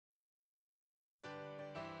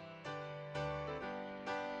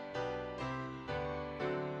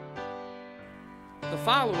The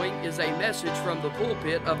following is a message from the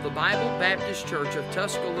pulpit of the Bible Baptist Church of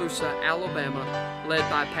Tuscaloosa, Alabama, led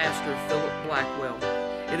by Pastor Phillip Blackwell.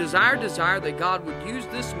 It is our desire that God would use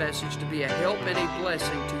this message to be a help and a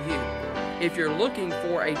blessing to you. If you're looking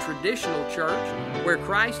for a traditional church where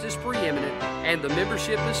Christ is preeminent and the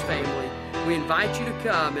membership is family, we invite you to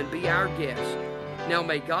come and be our guest. Now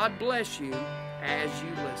may God bless you as you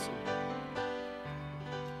listen.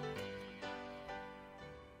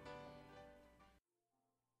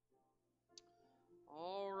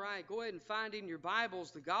 Go ahead and find in your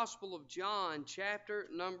Bibles the Gospel of John, chapter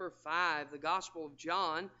number 5. The Gospel of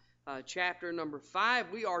John, chapter number 5.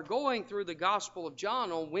 We are going through the Gospel of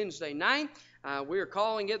John on Wednesday night. We are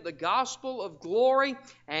calling it the Gospel of Glory,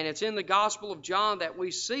 and it's in the Gospel of John that we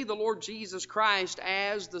see the Lord Jesus Christ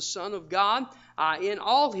as the Son of God in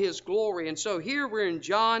all His glory. And so here we're in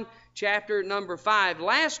John chapter number 5.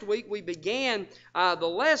 Last week we began the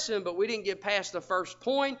lesson, but we didn't get past the first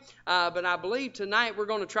point. But I believe tonight we're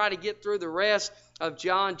going to try to get through the rest of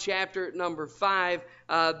John chapter number 5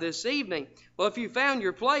 this evening. Well, if you found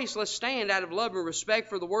your place, let's stand out of love and respect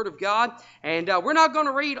for the Word of God. And we're not going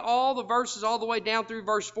to read all the verses all the way down through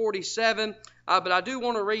verse 47. But I do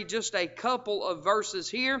want to read just a couple of verses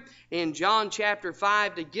here in John chapter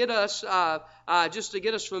 5 to get us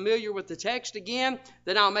familiar with the text again.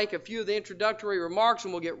 Then I'll make a few of the introductory remarks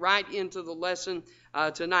and we'll get right into the lesson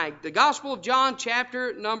tonight. The Gospel of John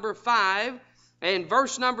chapter number 5 and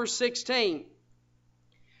verse number 16.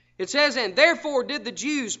 It says, "And therefore did the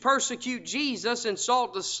Jews persecute Jesus and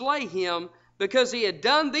sought to slay him, because he had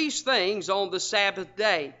done these things on the Sabbath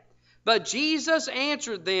day. But Jesus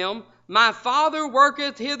answered them, My Father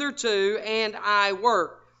worketh hitherto, and I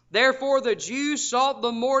work. Therefore the Jews sought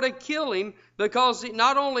the more to kill him, because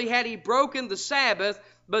not only had he broken the Sabbath,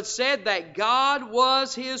 but said that God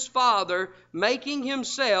was his Father, making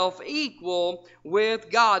himself equal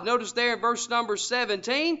with God." Notice there in verse number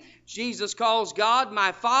 17, Jesus calls God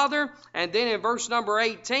my Father. And then in verse number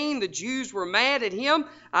 18, the Jews were mad at him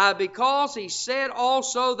because he said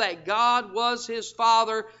also that God was his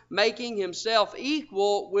Father, making himself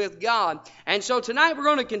equal with God. And so tonight we're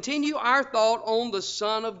going to continue our thought on the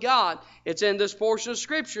Son of God. It's in this portion of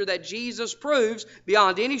Scripture that Jesus proves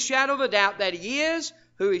beyond any shadow of a doubt that he is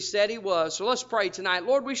who he said he was. So let's pray tonight.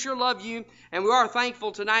 Lord, we sure love you, and we are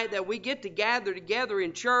thankful tonight that we get to gather together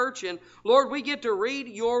in church, and Lord, we get to read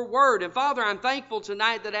your word. And Father, I'm thankful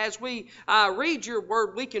tonight that as we read your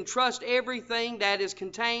word, we can trust everything that is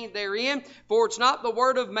contained therein, for it's not the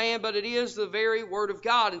word of man, but it is the very word of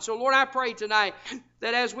God. And so, Lord, I pray tonight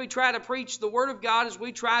that as we try to preach the Word of God, as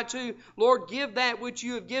we try to, Lord, give that which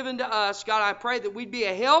you have given to us, God, I pray that we'd be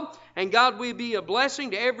a help, and God, we'd be a blessing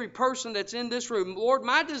to every person that's in this room. Lord,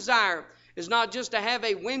 my desire is not just to have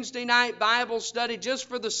a Wednesday night Bible study just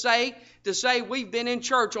for the sake to say we've been in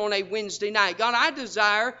church on a Wednesday night. God, I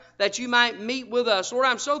desire that you might meet with us. Lord,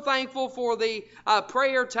 I'm so thankful for the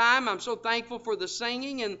prayer time. I'm so thankful for the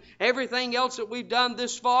singing and everything else that we've done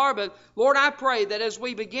this far. But Lord, I pray that as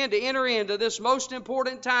we begin to enter into this most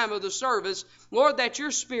important time of the service, Lord, that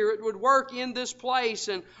your Spirit would work in this place.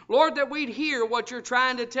 And Lord, that we'd hear what you're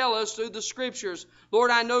trying to tell us through the Scriptures.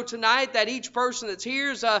 Lord, I know tonight that each person that's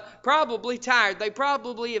here is probably tired. They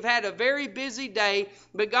probably have had a very busy day.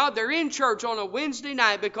 But God, they're in church on a Wednesday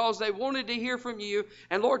night because they wanted to hear from you.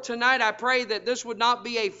 And Lord, tonight I pray that this would not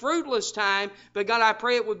be a fruitless time, but God, I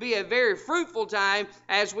pray it would be a very fruitful time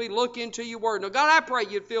as we look into your word. Now, God, I pray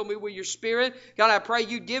you'd fill me with your Spirit. God, I pray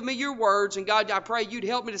you'd give me your words. And God, I pray you'd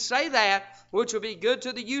help me to say that which will be good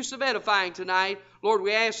to the use of edifying tonight. Lord,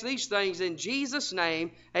 we ask these things in Jesus'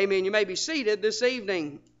 name. Amen. You may be seated this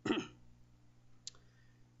evening.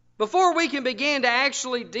 Before we can begin to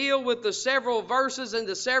actually deal with the several verses and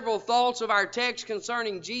the several thoughts of our text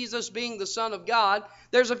concerning Jesus being the Son of God,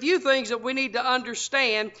 there's a few things that we need to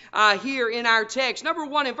understand here in our text. Number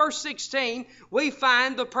one, in verse 16, we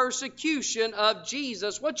find the persecution of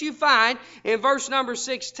Jesus. What you find in verse number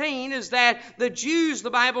 16 is that the Jews,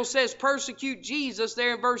 the Bible says, persecute Jesus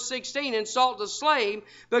there in verse 16 and sought to slay him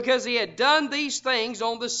because he had done these things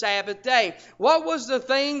on the Sabbath day. What was the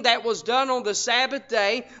thing that was done on the Sabbath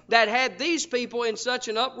day that had these people in such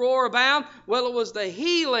an uproar about? Well, it was the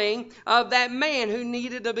healing of that man who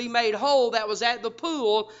needed to be made whole that was at the pool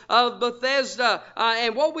of Bethesda.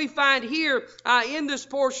 And what we find here in this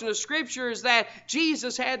portion of Scripture is that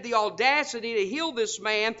Jesus had the audacity to heal this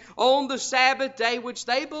man on the Sabbath day, which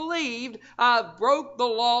they believed broke the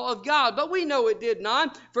law of God. But we know it did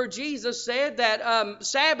not, for Jesus said that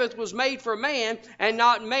Sabbath was made for man and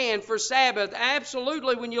not man for Sabbath.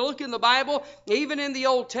 Absolutely, when you look in the Bible, even in the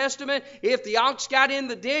Old Testament, Testament, if the ox got in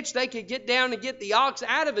the ditch, they could get down and get the ox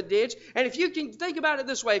out of a ditch. And if you can think about it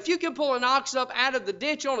this way, if you can pull an ox up out of the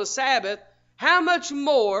ditch on a Sabbath, how much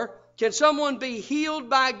more can someone be healed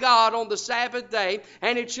by God on the Sabbath day,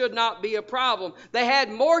 and it should not be a problem? They had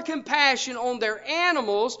more compassion on their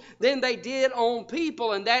animals than they did on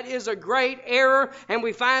people, and that is a great error, and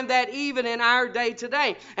we find that even in our day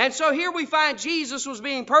today. And so here we find Jesus was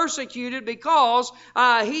being persecuted because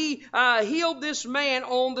he healed this man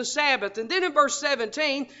on the Sabbath. And then in verse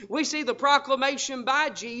 17, we see the proclamation by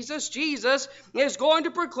Jesus. Jesus is going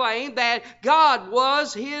to proclaim that God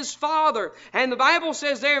was his Father. And the Bible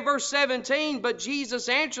says there in verse 17, but Jesus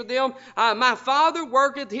answered them, my Father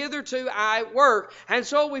worketh, hitherto I work. And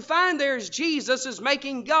so we find there is Jesus is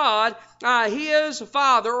making God his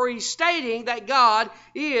Father, or he's stating that God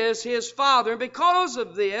is his Father. And because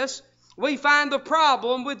of this, we find the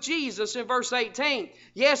problem with Jesus in verse 18.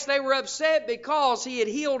 Yes, they were upset because he had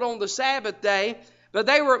healed on the Sabbath day, but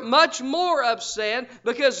they were much more upset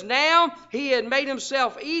because now he had made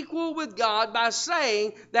himself equal with God by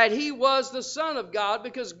saying that he was the Son of God,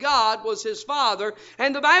 because God was his Father.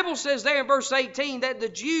 And the Bible says there in verse 18 that the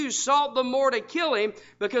Jews sought the more to kill him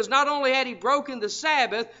because not only had he broken the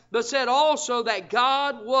Sabbath, but said also that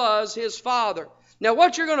God was his Father. Now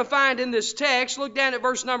what you're going to find in this text, look down at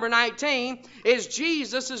verse number 19, is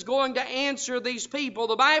Jesus is going to answer these people.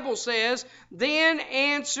 The Bible says, then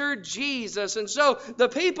answered Jesus. And so the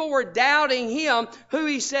people were doubting him, who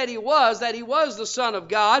he said he was, that he was the Son of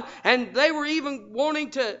God, and they were even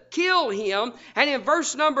wanting to kill him. And in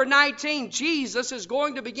verse number 19, Jesus is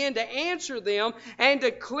going to begin to answer them and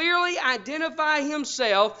to clearly identify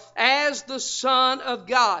himself as the Son of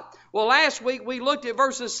God. Well, last week we looked at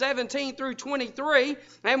verses 17 through 23,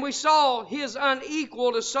 and we saw his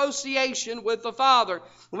unequaled association with the Father.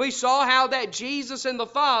 We saw how that Jesus and the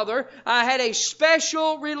Father had a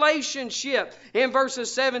special relationship. In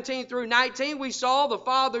verses 17 through 19, we saw the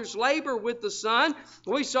Father's labor with the Son.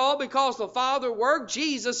 We saw because the Father worked,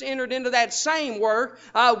 Jesus entered into that same work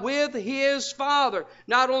with his Father.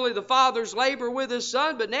 Not only the Father's labor with his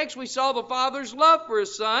Son, but next we saw the Father's love for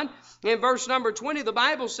his Son. In verse number 20, the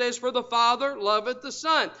Bible says, for the Father loveth the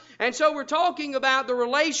Son. And so we're talking about the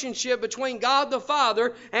relationship between God the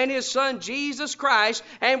Father and his Son Jesus Christ.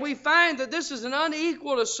 And we find that this is an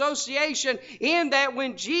unequal association in that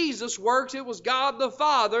when Jesus works, it was God the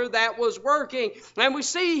Father that was working. And we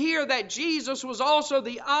see here that Jesus was also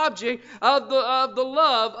the object of the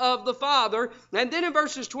love of the Father. And then in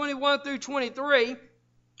verses 21 through 23,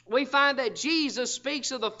 we find that Jesus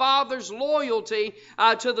speaks of the Father's loyalty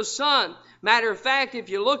to the Son. Matter of fact, if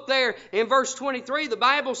you look there in verse 23, the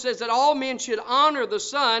Bible says that all men should honor the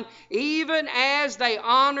Son, even as they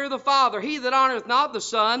honor the Father. He that honoreth not the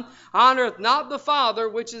Son, honoreth not the Father,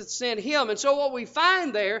 which hath sent him. And so what we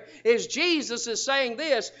find there is Jesus is saying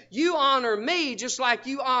this, you honor me just like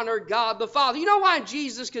you honor God the Father. You know why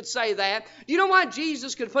Jesus could say that? Do you know why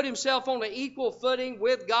Jesus could put himself on an equal footing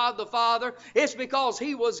with God the Father? It's because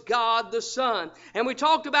he was God the Son. And we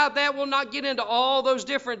talked about that. We'll not get into all those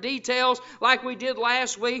different details like we did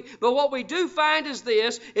last week. But what we do find is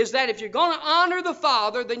this, is that if you're going to honor the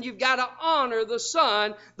Father, then you've got to honor the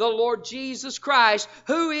Son, the Lord Jesus Christ,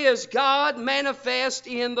 who is God manifest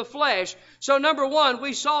in the flesh. So number one,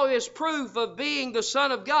 we saw his proof of being the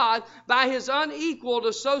Son of God by his unequaled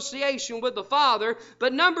association with the Father.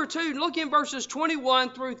 But number two, look in verses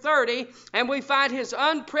 21 through 30, and we find his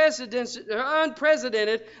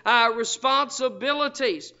unprecedented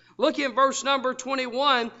responsibilities. Look in verse number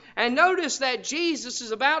 21 and notice that Jesus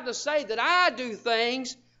is about to say that I do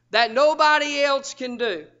things that nobody else can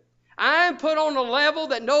do. I am put on a level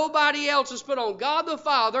that nobody else has put on. God the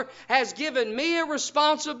Father has given me a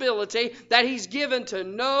responsibility that he's given to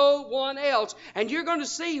no one else. And you're going to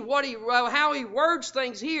see how he words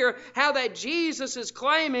things here, how that Jesus is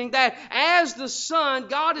claiming that as the Son,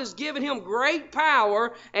 God has given him great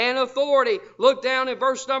power and authority. Look down in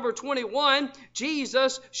verse number 21.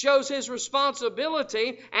 Jesus shows his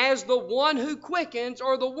responsibility as the one who quickens,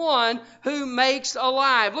 or the one who makes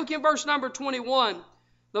alive. Look in verse number 21.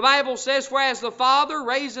 The Bible says, for as the Father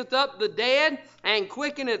raiseth up the dead and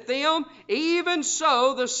quickeneth them, even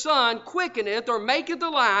so the Son quickeneth or maketh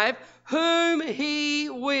alive whom He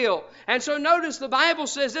will. And so notice the Bible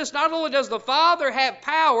says this, not only does the Father have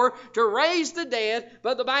power to raise the dead,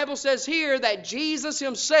 but the Bible says here that Jesus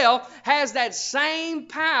Himself has that same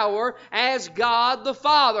power as God the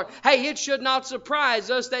Father. Hey, it should not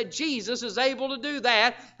surprise us that Jesus is able to do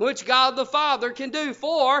that which God the Father can do,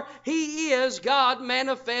 for He is God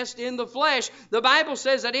manifest in the flesh. The Bible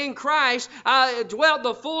says that in Christ dwelt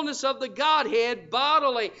the fullness of the Godhead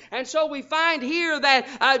bodily. And so we find here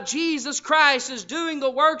that Jesus Christ is doing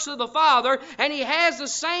the works of the Father, and He has the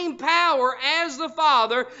same power as the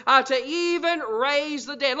Father to even raise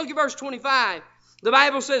the dead. Look at verse 25. The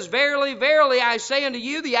Bible says, Verily, verily, I say unto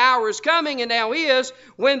you, the hour is coming, and now is,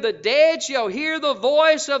 when the dead shall hear the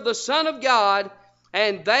voice of the Son of God,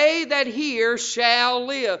 and they that hear shall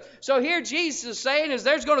live. So here Jesus is saying is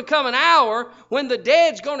there's going to come an hour when the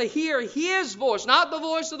dead's going to hear His voice, not the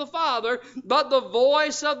voice of the Father, but the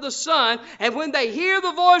voice of the Son. And when they hear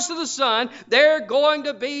the voice of the Son, they're going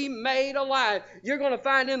to be made alive. You're going to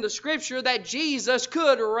find in the Scripture that Jesus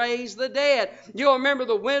could raise the dead. You'll remember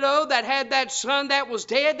the widow that had that son that was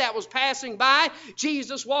dead, that was passing by.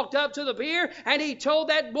 Jesus walked up to the bier, and He told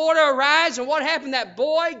that boy to arise. And what happened? That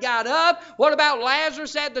boy got up. What about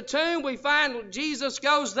Lazarus at the tomb? We find Jesus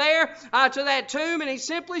goes there to that tomb, and He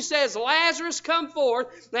simply says, Lazarus, come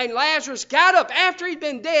forth. And Lazarus got up after he'd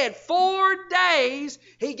been dead 4 days.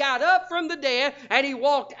 He got up from the dead, and he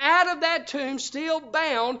walked out of that tomb still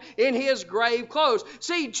bound in his grave clothes.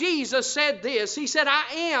 See, Jesus said this. He said, I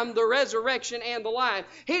am the resurrection and the life.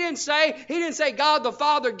 He didn't say God the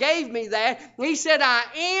Father gave me that. He said, I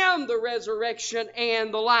am the resurrection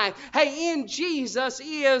and the life. Hey, in Jesus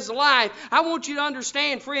is life. I want you to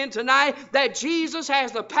understand, friend, tonight that Jesus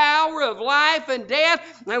has the power of life and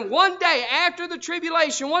death. And one day after the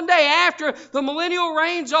tribulation, one day after the millennial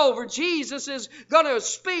reign's over, Jesus is going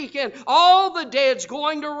to speak, and all the dead's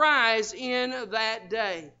going to rise in that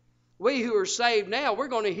day. We who are saved now, we're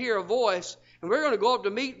going to hear a voice, and we're going to go up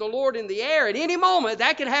to meet the Lord in the air at any moment.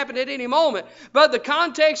 That can happen at any moment. But the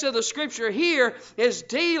context of the Scripture here is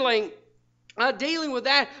dealing with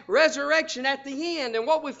that resurrection at the end. And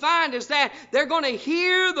what we find is that they're going to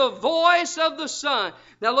hear the voice of the Son.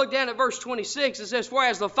 Now look down at verse 26. It says, For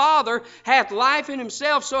as the Father hath life in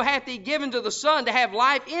Himself, so hath He given to the Son to have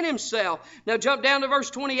life in Himself. Now jump down to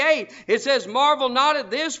verse 28. It says, Marvel not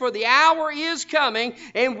at this, for the hour is coming,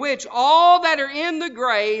 in which all that are in the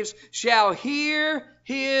graves shall hear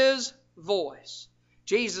His voice.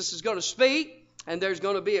 Jesus is going to speak, and there's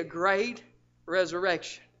going to be a great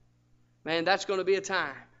resurrection. Man, that's going to be a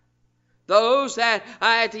time. Those that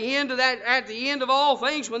at the end of all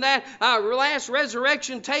things, when that last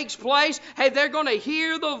resurrection takes place, hey, they're going to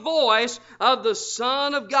hear the voice of the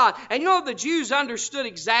Son of God. And you know, the Jews understood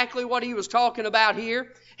exactly what He was talking about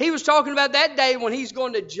here. He was talking about that day when He's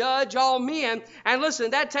going to judge all men. And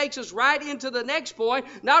listen, that takes us right into the next point.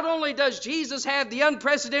 Not only does Jesus have the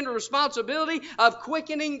unprecedented responsibility of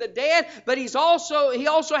quickening the dead, but He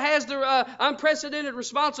also has the unprecedented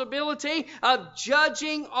responsibility of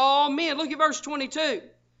judging all men. Look at verse 22.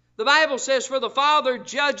 The Bible says, For the Father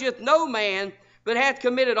judgeth no man, but hath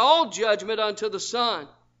committed all judgment unto the Son.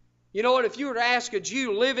 You know what? If you were to ask a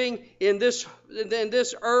Jew living in this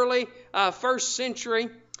early first century,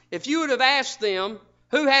 if you would have asked them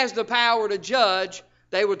who has the power to judge,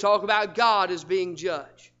 they would talk about God as being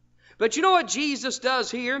judge. But you know what Jesus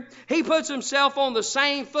does here? He puts Himself on the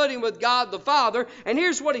same footing with God the Father. And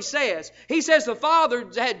here's what He says. He says, The Father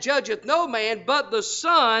judgeth no man, but the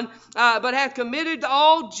Son, but hath committed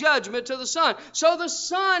all judgment to the Son. So the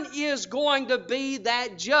Son is going to be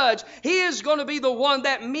that judge. He is going to be the one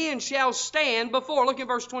that men shall stand before. Look at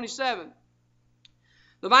verse 27.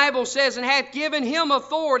 The Bible says, And hath given Him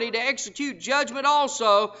authority to execute judgment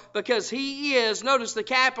also, because He is, notice the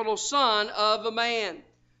capital, Son of a man.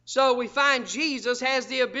 So we find Jesus has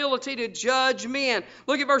the ability to judge men.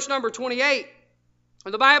 Look at verse number 28.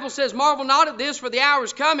 The Bible says, Marvel not at this, for the hour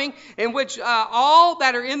is coming, in which all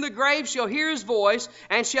that are in the grave shall hear His voice,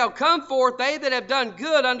 and shall come forth, they that have done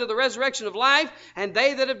good unto the resurrection of life, and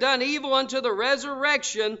they that have done evil unto the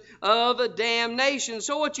resurrection of damnation.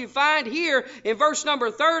 So what you find here in verse number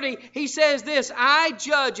 30, He says this, I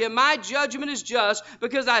judge, and my judgment is just,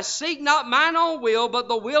 because I seek not mine own will, but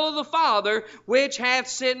the will of the Father, which hath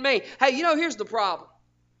sent me. Hey, you know, here's the problem.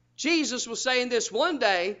 Jesus was saying this one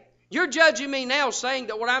day. You're judging me now saying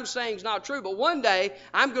that what I'm saying is not true, but one day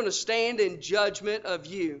I'm going to stand in judgment of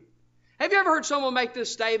you. Have you ever heard someone make this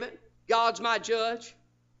statement? God's my judge.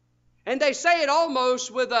 And they say it almost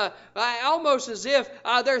as if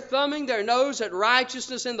they're thumbing their nose at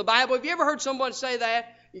righteousness in the Bible. Have you ever heard someone say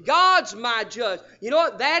that? God's my judge. You know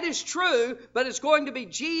what? That is true, but it's going to be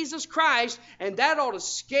Jesus Christ, and that ought to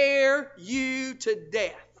scare you to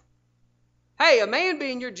death. Hey, a man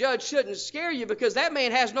being your judge shouldn't scare you because that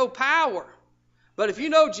man has no power. But if you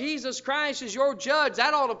know Jesus Christ is your judge,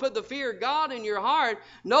 that ought to put the fear of God in your heart,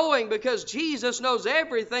 knowing because Jesus knows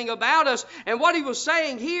everything about us. And what he was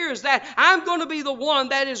saying here is that I'm going to be the one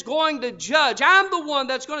that is going to judge. I'm the one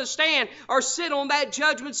that's going to stand or sit on that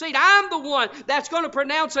judgment seat. I'm the one that's going to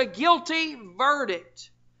pronounce a guilty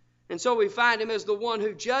verdict. And so we find him as the one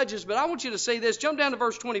who judges. But I want you to see this. Jump down to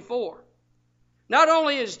verse 24. Not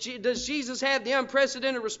only does Jesus have the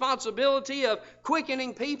unprecedented responsibility of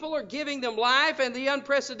quickening people or giving them life and the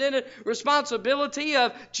unprecedented responsibility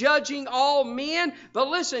of judging all men, but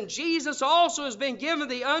listen, Jesus also has been given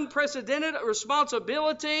the unprecedented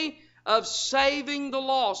responsibility of saving the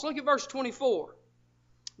lost. Look at verse 24.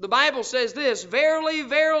 The Bible says this, "Verily,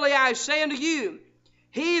 verily, I say unto you,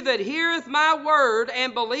 he that heareth my word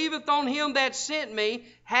and believeth on him that sent me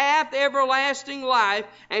hath everlasting life,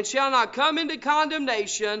 and shall not come into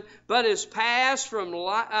condemnation, but is passed from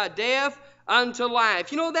death unto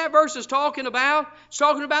life." You know what that verse is talking about? It's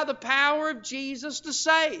talking about the power of Jesus to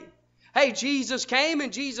save. Hey, Jesus came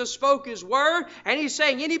and Jesus spoke his word, and he's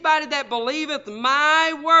saying anybody that believeth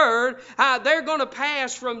my word, they're going to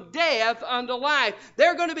pass from death unto life.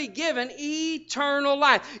 They're going to be given eternal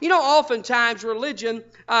life. You know, oftentimes religion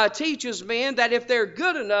teaches men that if they're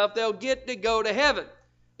good enough, they'll get to go to heaven.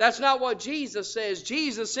 That's not what Jesus says.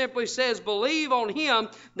 Jesus simply says, believe on him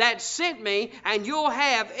that sent me, and you'll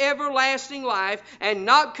have everlasting life and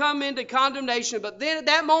not come into condemnation. But then at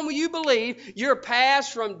that moment you believe, you're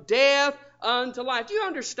passed from death unto life. Do you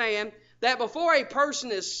understand that before a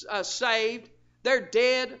person is saved, they're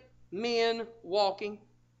dead men walking?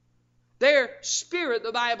 Their spirit,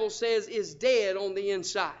 the Bible says, is dead on the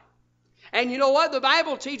inside. And you know what? The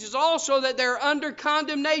Bible teaches also that they're under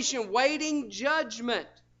condemnation, waiting judgment.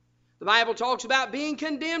 The Bible talks about being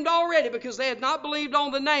condemned already because they had not believed on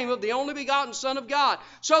the name of the only begotten Son of God.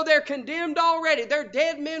 So they're condemned already. They're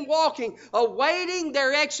dead men walking, awaiting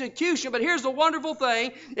their execution. But here's the wonderful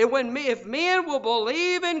thing. If men will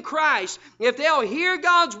believe in Christ, if they'll hear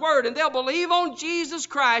God's word and they'll believe on Jesus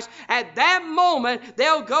Christ, at that moment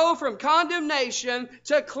they'll go from condemnation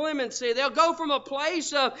to clemency. They'll go from a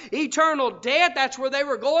place of eternal death, that's where they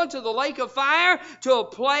were going, to the lake of fire, to a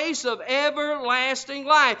place of everlasting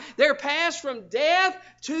life. They're passed from death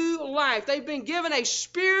to life. They've been given a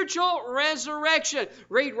spiritual resurrection.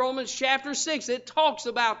 Read Romans chapter 6. It talks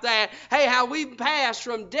about that. Hey, how we pass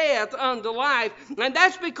from death unto life. And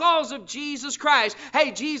that's because of Jesus Christ.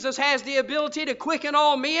 Hey, Jesus has the ability to quicken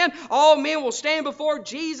all men. All men will stand before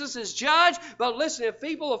Jesus as judge. But listen, if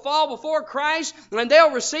people will fall before Christ and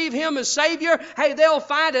they'll receive him as Savior, hey, they'll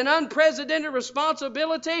find an unprecedented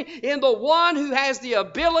responsibility in the one who has the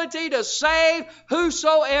ability to save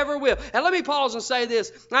whosoever will. And let me pause and say this.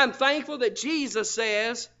 I'm thankful that Jesus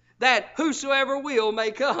says that whosoever will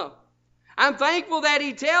may come. I'm thankful that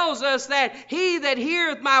he tells us that he that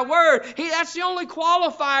heareth my word, that's the only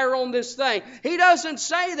qualifier on this thing. He doesn't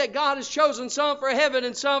say that God has chosen some for heaven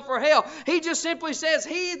and some for hell. He just simply says,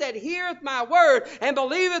 he that heareth my word and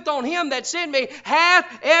believeth on him that sent me hath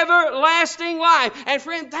everlasting life. And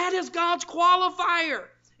friend, that is God's qualifier.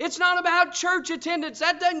 It's not about church attendance.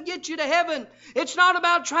 That doesn't get you to heaven. It's not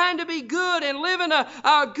about trying to be good and living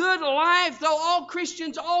a good life, though all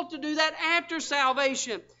Christians ought to do that after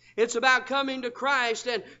salvation. It's about coming to Christ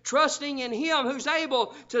and trusting in him who's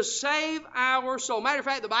able to save our soul. Matter of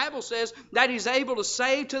fact, the Bible says that he's able to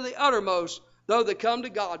save to the uttermost those that come to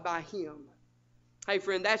God by him. Hey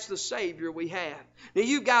friend, that's the Savior we have. Now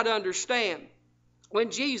you've got to understand, when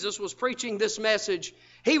Jesus was preaching this message,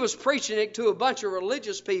 he was preaching it to a bunch of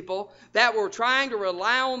religious people that were trying to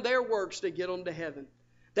rely on their works to get them to heaven.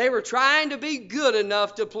 They were trying to be good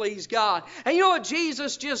enough to please God. And you know what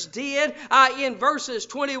Jesus just did in verses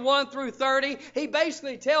 21 through 30? He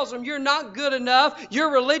basically tells them, you're not good enough.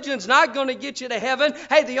 Your religion's not going to get you to heaven.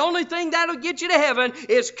 Hey, the only thing that'll get you to heaven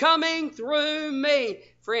is coming through me.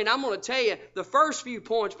 Friend, I'm going to tell you, the first few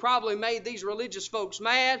points probably made these religious folks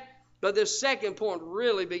mad, but this second point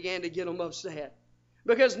really began to get them upset.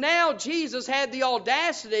 Because now Jesus had the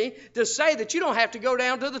audacity to say that you don't have to go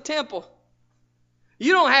down to the temple.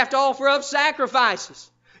 You don't have to offer up sacrifices.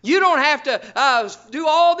 You don't have to do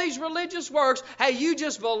all these religious works. Hey, you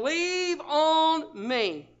just believe on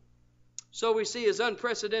me. So we see his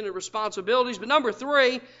unprecedented responsibilities. But number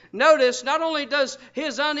 3, notice, not only does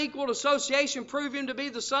his unequaled association prove him to be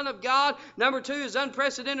the Son of God, number 2, his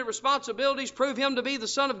unprecedented responsibilities prove him to be the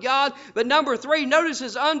Son of God, but number 3, notice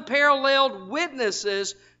his unparalleled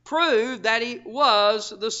witnesses prove that he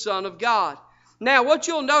was the Son of God. Now, what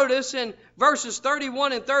you'll notice in verses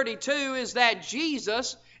 31 and 32 is that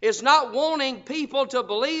Jesus is not wanting people to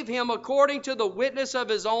believe him according to the witness of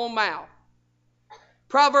his own mouth.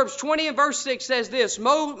 Proverbs 20 and verse 6 says this,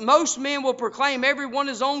 most men will proclaim every one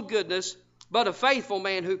his own goodness, but a faithful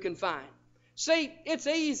man who can find. See, it's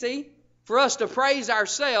easy for us to praise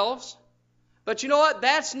ourselves, but you know what?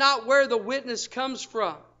 That's not where the witness comes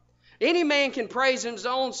from. Any man can praise his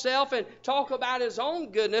own self and talk about his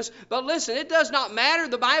own goodness, but listen, it does not matter.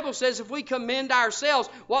 The Bible says if we commend ourselves,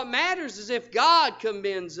 what matters is if God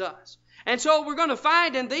commends us. And so what we're going to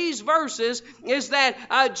find in these verses is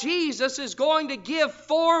that Jesus is going to give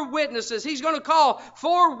 4 witnesses. He's going to call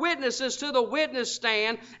 4 witnesses to the witness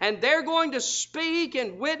stand, and they're going to speak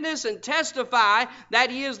and witness and testify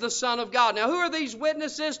that he is the Son of God. Now, who are these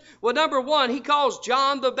witnesses? Well, number 1, he calls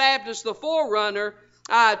John the Baptist, the forerunner,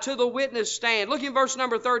 to the witness stand. Look in verse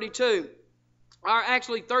number 32, or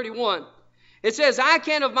actually 31. It says, I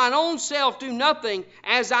can of mine own self do nothing.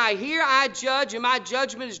 As I hear, I judge, and my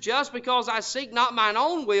judgment is just, because I seek not mine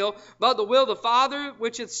own will, but the will of the Father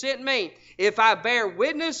which hath sent me. If I bear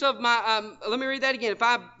witness of my, let me read that again. If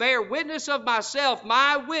I bear witness of myself,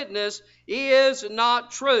 my witness is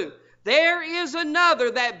not true. There is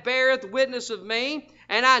another that beareth witness of me,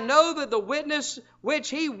 and I know that the witness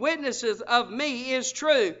which he witnesseth of me is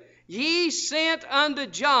true. Ye sent unto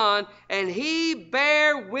John, and he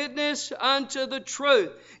bare witness unto the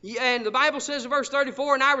truth. And the Bible says in verse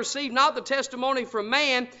 34, and I received not the testimony from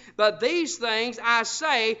man, but these things I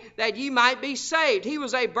say, that ye might be saved. He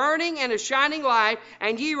was a burning and a shining light,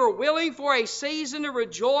 and ye were willing for a season to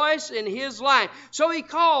rejoice in his light. So he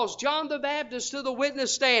calls John the Baptist to the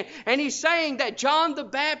witness stand, and he's saying that John the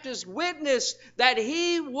Baptist witnessed that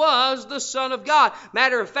he was the Son of God.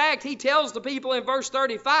 Matter of fact, he tells the people in verse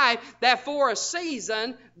 35 that for a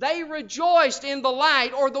season they rejoiced in the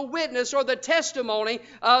light or the witness or the testimony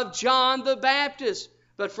of John the Baptist.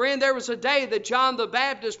 But friend, there was a day that John the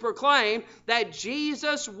Baptist proclaimed that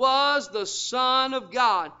Jesus was the Son of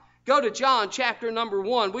God. Go to John chapter number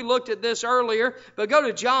 1. We looked at this earlier, but go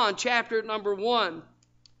to John chapter number 1.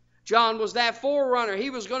 John was that forerunner.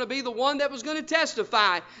 He was going to be the one that was going to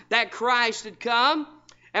testify that Christ had come.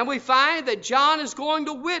 And we find that John is going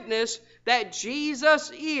to witness that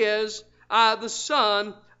Jesus is the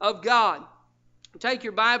Son of God. Take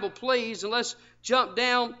your Bible, please, and let's jump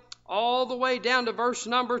down all the way down to verse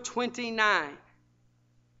number 29.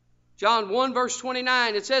 John 1 verse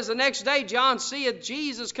 29, it says, the next day John seeth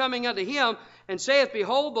Jesus coming unto him, and saith,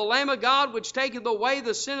 Behold, the Lamb of God, which taketh away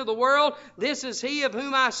the sin of the world. This is he of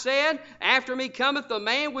whom I said, After me cometh the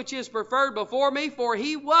man which is preferred before me, for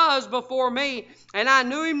he was before me, and I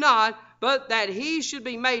knew him not, but that he should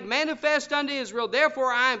be made manifest unto Israel.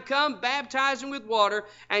 Therefore I am come baptizing with water.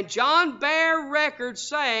 And John bare record,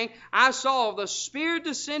 saying, I saw the Spirit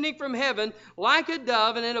descending from heaven like a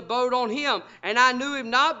dove, and it abode on him. And I knew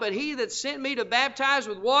him not, but he that sent me to baptize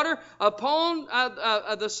with water, upon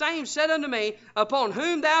the same said unto me, Upon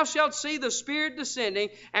whom thou shalt see the Spirit descending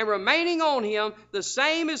and remaining on him, the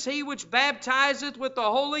same is he which baptizeth with the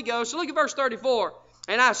Holy Ghost. So look at verse 34.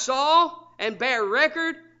 And I saw and bare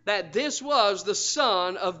record that this was the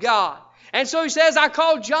Son of God. And so he says, I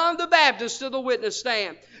called John the Baptist to the witness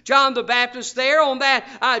stand. John the Baptist there on that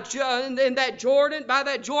in that Jordan, by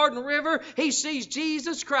that Jordan River, he sees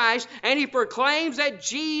Jesus Christ, and he proclaims that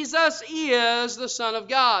Jesus is the Son of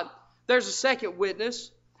God. There's a second witness,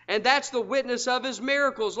 and that's the witness of his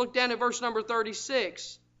miracles. Look down at verse number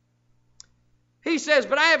 36. He says,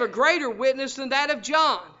 But I have a greater witness than that of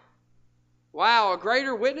John. Wow, a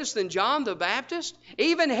greater witness than John the Baptist?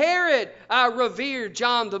 Even Herod revered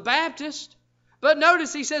John the Baptist. But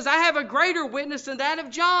notice he says, I have a greater witness than that of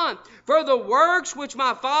John. For the works which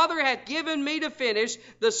my Father hath given me to finish,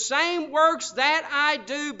 the same works that I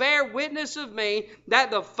do bear witness of me,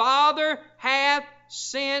 that the Father hath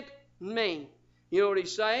sent me. You know what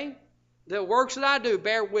he's saying? The works that I do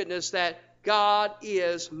bear witness that God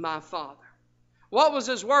is my Father. What was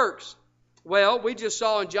his works? Well, we just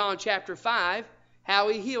saw in John chapter 5 how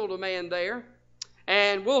he healed a man there.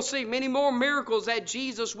 And we'll see many more miracles that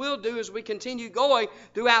Jesus will do as we continue going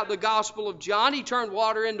throughout the Gospel of John. He turned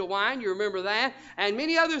water into wine, you remember that. And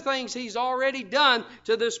many other things he's already done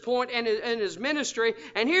to this point in his ministry.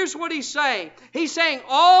 And here's what he's saying. He's saying,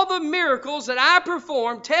 all the miracles that I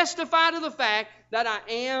perform testify to the fact that I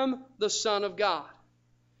am the Son of God.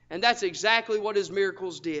 And that's exactly what his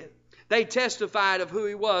miracles did. They testified of who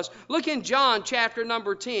he was. Look in John chapter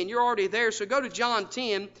number 10. You're already there, so go to John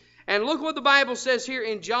 10. And look what the Bible says here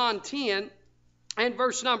in John 10 and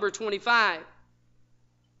verse number 25.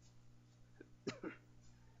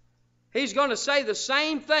 He's going to say the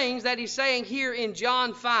same things that he's saying here in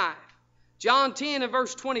John 5. John 10 and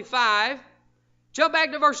verse 25. Jump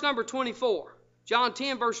back to verse number 24. John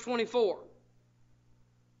 10 verse 24.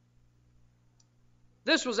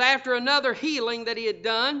 This was after another healing that he had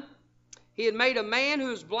done. He had made a man who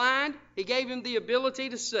was blind. He gave him the ability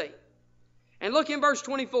to see. And look in verse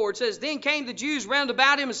 24. It says, Then came the Jews round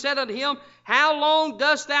about him and said unto him, How long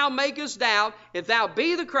dost thou make us doubt? If thou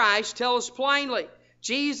be the Christ, tell us plainly.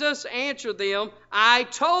 Jesus answered them, I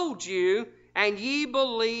told you, and ye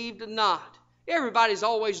believed not. Everybody's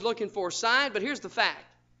always looking for a sign, but here's the fact.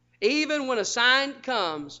 Even when a sign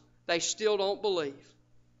comes, they still don't believe.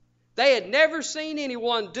 They had never seen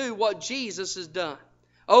anyone do what Jesus has done.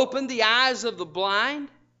 Open the eyes of the blind,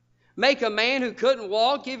 make a man who couldn't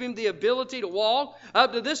walk, give him the ability to walk.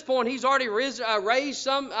 Up to this point, he's already raised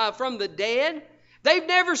some from the dead. They've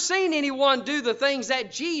never seen anyone do the things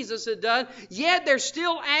that Jesus had done, yet they're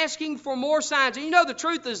still asking for more signs. And you know, the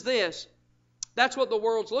truth is this. That's what the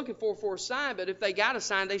world's looking for a sign, but if they got a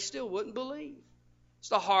sign, they still wouldn't believe. It's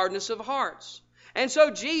the hardness of hearts. And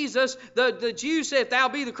so Jesus, the Jews said, If thou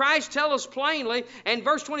be the Christ, tell us plainly. And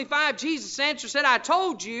verse 25, Jesus answered, said, I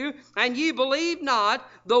told you, and ye believe not.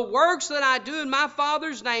 The works that I do in my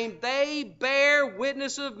Father's name, they bear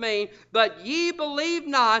witness of me. But ye believe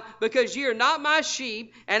not, because ye are not my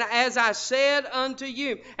sheep, and as I said unto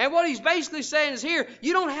you. And what he's basically saying is here,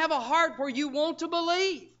 you don't have a heart where you want to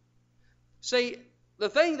believe. See, the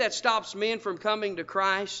thing that stops men from coming to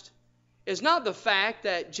Christ is not the fact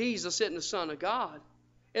that Jesus isn't the Son of God.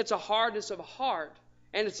 It's a hardness of heart,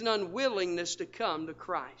 and it's an unwillingness to come to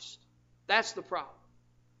Christ. That's the problem.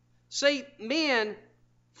 See, men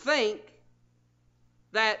think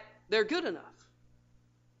that they're good enough.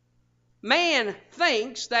 Man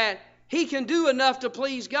thinks that he can do enough to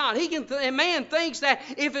please God. And man thinks that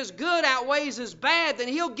if his good outweighs his bad, then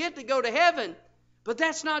he'll get to go to heaven. But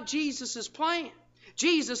that's not Jesus' plan.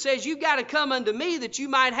 Jesus says, you've got to come unto me that you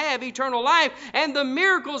might have eternal life. And the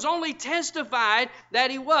miracles only testified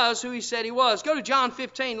that he was who he said he was. Go to John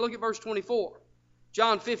 15, look at verse 24.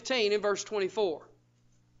 John 15 and verse 24.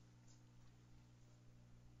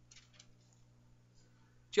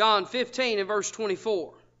 John 15 and verse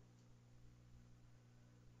 24.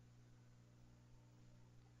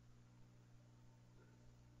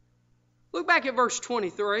 Look back at verse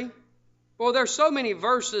 23. Well, there's so many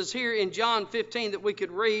verses here in John 15 that we could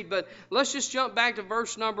read, but let's just jump back to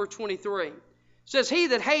verse number 23. It says, He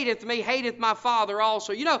that hateth me hateth my Father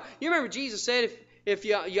also. You remember Jesus said, if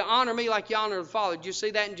you honor me like you honor the Father. Did you see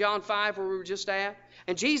that in John 5 where we were just at?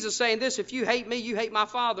 And Jesus saying this, if you hate me, you hate my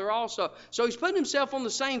Father also. So he's putting himself on the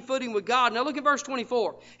same footing with God. Now look at verse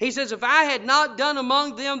 24. He says, If I had not done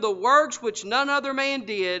among them the works which none other man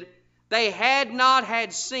did, they had not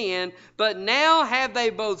had sin, but now have they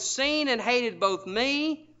both seen and hated both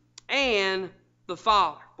me and the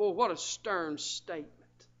Father. Boy, what a stern statement.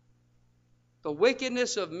 The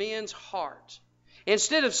wickedness of men's hearts.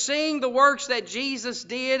 Instead of seeing the works that Jesus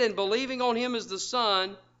did and believing on him as the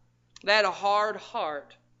Son, they had a hard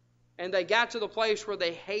heart. And they got to the place where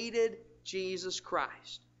they hated Jesus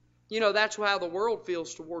Christ. You know, that's how the world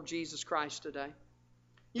feels toward Jesus Christ today.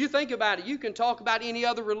 You think about it. You can talk about any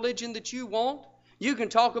other religion that you want. You can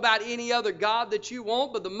talk about any other God that you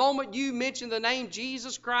want. But the moment you mention the name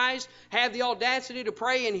Jesus Christ, have the audacity to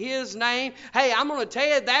pray in His name, hey, I'm going to tell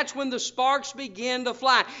you, that's when the sparks begin to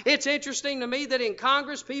fly. It's interesting to me that in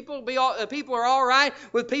Congress, people are all right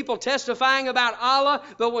with people testifying about Allah.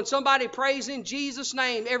 But when somebody prays in Jesus'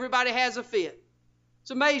 name, everybody has a fit.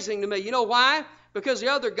 It's amazing to me. You know why? Because the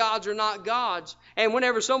other gods are not gods. And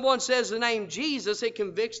whenever someone says the name Jesus, it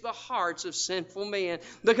convicts the hearts of sinful men.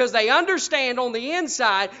 Because they understand on the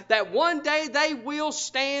inside that one day they will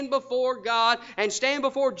stand before God and stand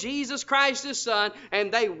before Jesus Christ His Son,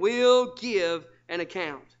 and they will give an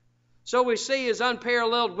account. So we see His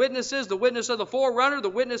unparalleled witnesses, the witness of the forerunner, the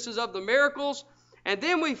witnesses of the miracles. And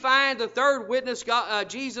then we find the third witness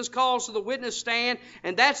Jesus calls to the witness stand,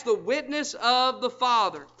 and that's the witness of the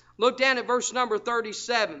Father. Look down at verse number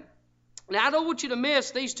 37. Now, I don't want you to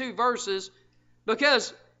miss these two verses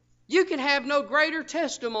because you can have no greater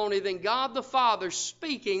testimony than God the Father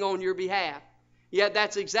speaking on your behalf. Yet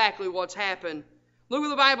that's exactly what's happened. Look what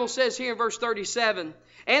the Bible says here in verse 37.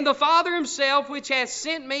 And the Father Himself, which hath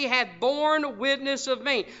sent me, hath borne witness of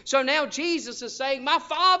me. So now Jesus is saying, my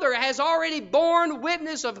Father has already borne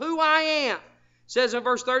witness of who I am. says in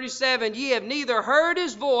verse 37, ye have neither heard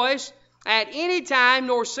his voice at any time,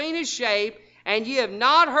 nor seen his shape, and ye have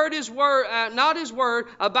not heard his word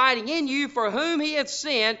abiding in you, for whom he hath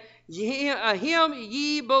sent, him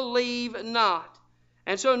ye believe not.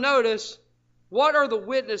 And so notice, what are the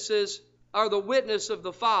witnesses, are the witness of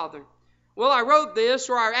the Father? Well, I wrote this,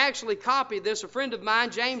 or I actually copied this. A friend of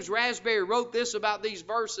mine, James Raspberry, wrote this about these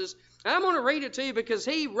verses. And I'm going to read it to you because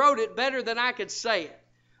he wrote it better than I could say it.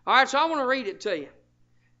 All right, so I want to read it to you.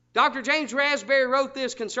 Dr. James Raspberry wrote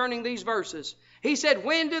this concerning these verses. He said,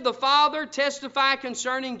 when did the Father testify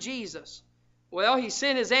concerning Jesus? Well, he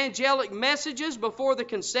sent his angelic messages before the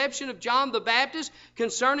conception of John the Baptist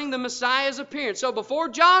concerning the Messiah's appearance. So before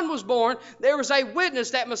John was born, there was a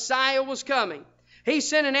witness that Messiah was coming. He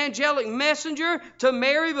sent an angelic messenger to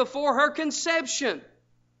Mary before her conception.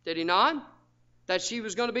 Did he not? That she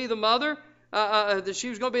was going to be the mother, of the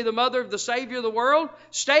Savior of the world,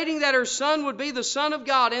 stating that her son would be the Son of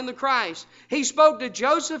God and the Christ. He spoke to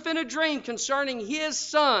Joseph in a dream concerning his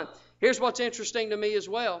son. Here's what's interesting to me as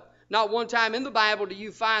well. Not one time in the Bible do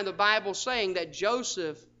you find the Bible saying that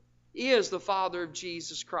Joseph is the father of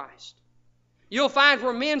Jesus Christ. You'll find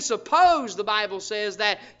where men suppose, the Bible says,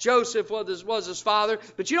 that Joseph was his father,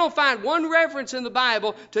 but you don't find one reference in the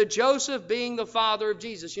Bible to Joseph being the father of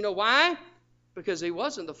Jesus. You know why? Because he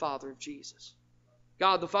wasn't the father of Jesus.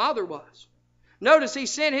 God the Father was. Notice he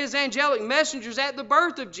sent his angelic messengers at the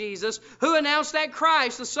birth of Jesus, who announced that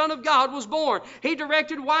Christ, the Son of God, was born. He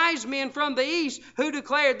directed wise men from the east who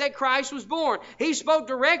declared that Christ was born. He spoke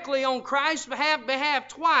directly on Christ's behalf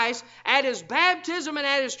twice at his baptism and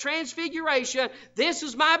at his transfiguration. This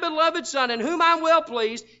is my beloved Son, in whom I'm well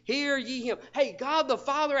pleased. Hear ye him. Hey, God the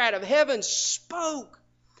Father out of heaven spoke.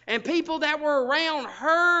 And people that were around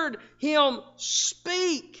heard him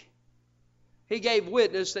speak. He gave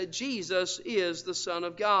witness that Jesus is the Son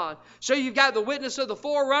of God. So you've got the witness of the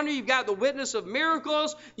forerunner, you've got the witness of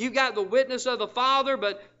miracles, you've got the witness of the Father,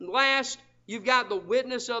 but last, you've got the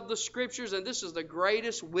witness of the Scriptures, and this is the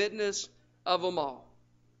greatest witness of them all.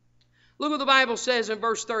 Look what the Bible says in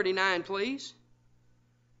verse 39, please.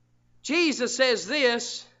 Jesus says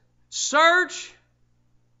this, search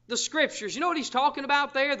the Scriptures. You know what he's talking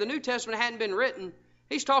about there? The New Testament hadn't been written.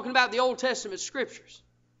 He's talking about the Old Testament Scriptures.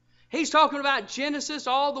 He's talking about Genesis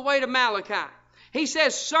all the way to Malachi. He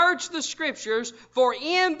says, search the Scriptures, for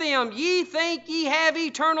in them ye think ye have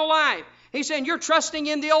eternal life. He's saying you're trusting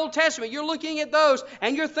in the Old Testament. You're looking at those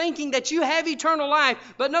and you're thinking that you have eternal life.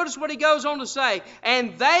 But notice what he goes on to say.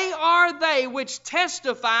 And they are they which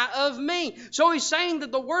testify of me. So he's saying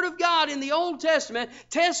that the Word of God in the Old Testament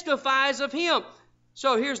testifies of him.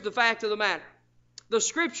 So here's the fact of the matter. The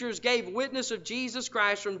Scriptures gave witness of Jesus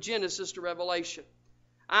Christ from Genesis to Revelation.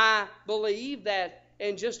 I believe that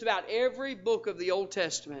in just about every book of the Old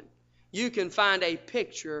Testament, you can find a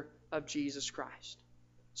picture of Jesus Christ.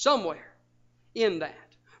 Somewhere in that.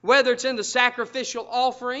 Whether it's in the sacrificial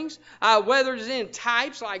offerings, whether it's in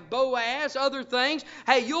types like Boaz, other things.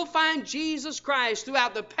 Hey, you'll find Jesus Christ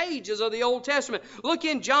throughout the pages of the Old Testament. Look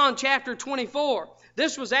in John chapter 24.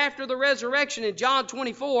 This was after the resurrection in John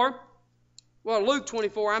 24. Well, Luke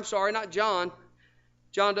 24, I'm sorry, not John.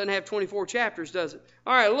 John doesn't have 24 chapters, does it?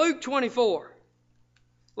 All right, Luke 24.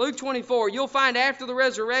 Luke 24, you'll find after the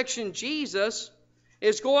resurrection, Jesus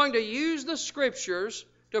is going to use the Scriptures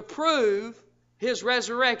to prove his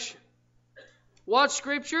resurrection. What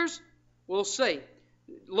Scriptures? We'll see.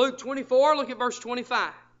 Luke 24, look at verse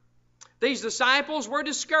 25. These disciples were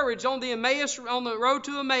discouraged on the road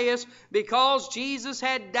to Emmaus because Jesus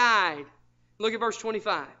had died. Look at verse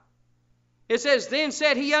 25. It says, then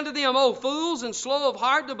said he unto them, O fools, and slow of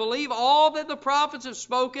heart to believe all that the prophets have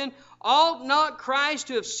spoken, ought not Christ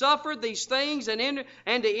to have suffered these things and to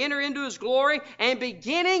enter into his glory? And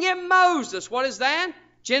beginning at Moses, what is that?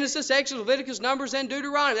 Genesis, Exodus, Leviticus, Numbers, and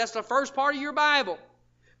Deuteronomy. That's the first part of your Bible.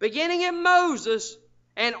 Beginning at Moses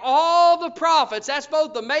and all the prophets. That's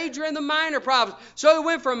both the major and the minor prophets. So it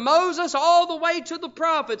went from Moses all the way to the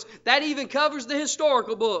prophets. That even covers the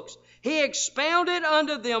historical books. He expounded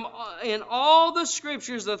unto them in all the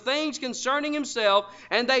Scriptures the things concerning himself,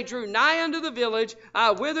 and they drew nigh unto the village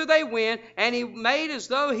whither they went, and he made as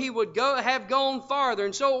though he would have gone farther.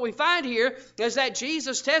 And so what we find here is that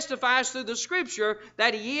Jesus testifies through the Scripture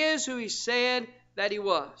that he is who he said that he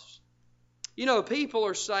was. You know, people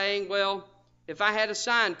are saying, well, if I had a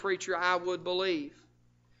sign, preacher, I would believe.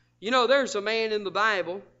 You know, there's a man in the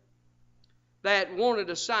Bible that wanted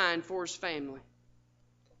a sign for his family.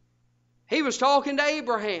 He was talking to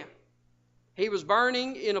Abraham. He was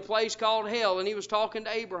burning in a place called hell, and he was talking to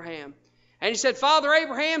Abraham. And he said, Father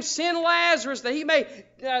Abraham, send Lazarus that he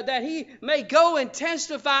may go and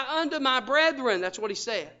testify unto my brethren. That's what he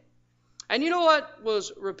said. And you know what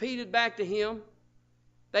was repeated back to him?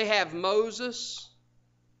 They have Moses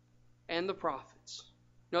and the prophets.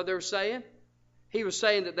 You know what they were saying? He was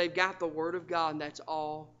saying that they've got the Word of God, and that's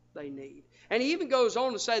all they need. And he even goes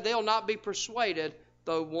on to say they'll not be persuaded,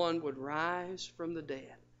 though one would rise from the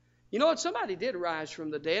dead. You know what? Somebody did rise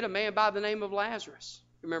from the dead, a man by the name of Lazarus.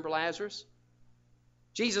 Remember Lazarus?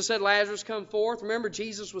 Jesus said, Lazarus, come forth. Remember,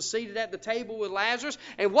 Jesus was seated at the table with Lazarus.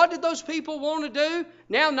 And what did those people want to do?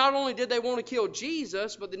 Now, not only did they want to kill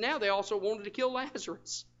Jesus, but now they also wanted to kill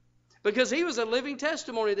Lazarus. Because he was a living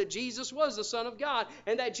testimony that Jesus was the Son of God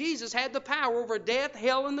and that Jesus had the power over death,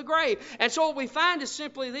 hell, and the grave. And so what we find is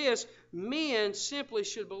simply this. Men simply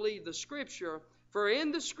should believe the Scripture, for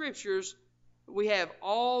in the Scriptures we have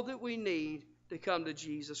all that we need to come to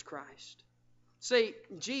Jesus Christ. See,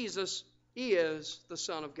 Jesus is the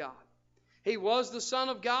Son of God. He was the Son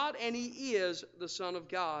of God, and He is the Son of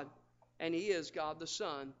God, and He is God the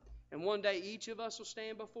Son. And one day each of us will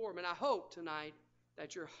stand before Him. And I hope tonight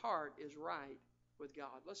that your heart is right with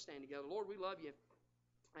God. Let's stand together. Lord, we love you.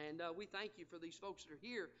 And we thank you for these folks that are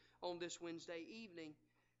here on this Wednesday evening.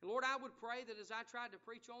 And Lord, I would pray that as I tried to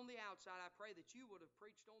preach on the outside, I pray that you would have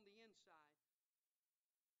preached on the inside.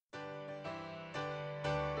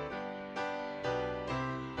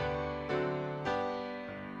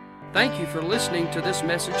 Thank you for listening to this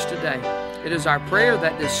message today. It is our prayer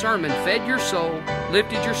that this sermon fed your soul,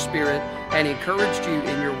 lifted your spirit, and encouraged you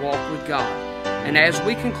in your walk with God. And as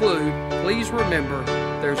we conclude, please remember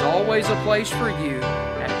there's always a place for you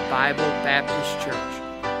at Bible Baptist Church.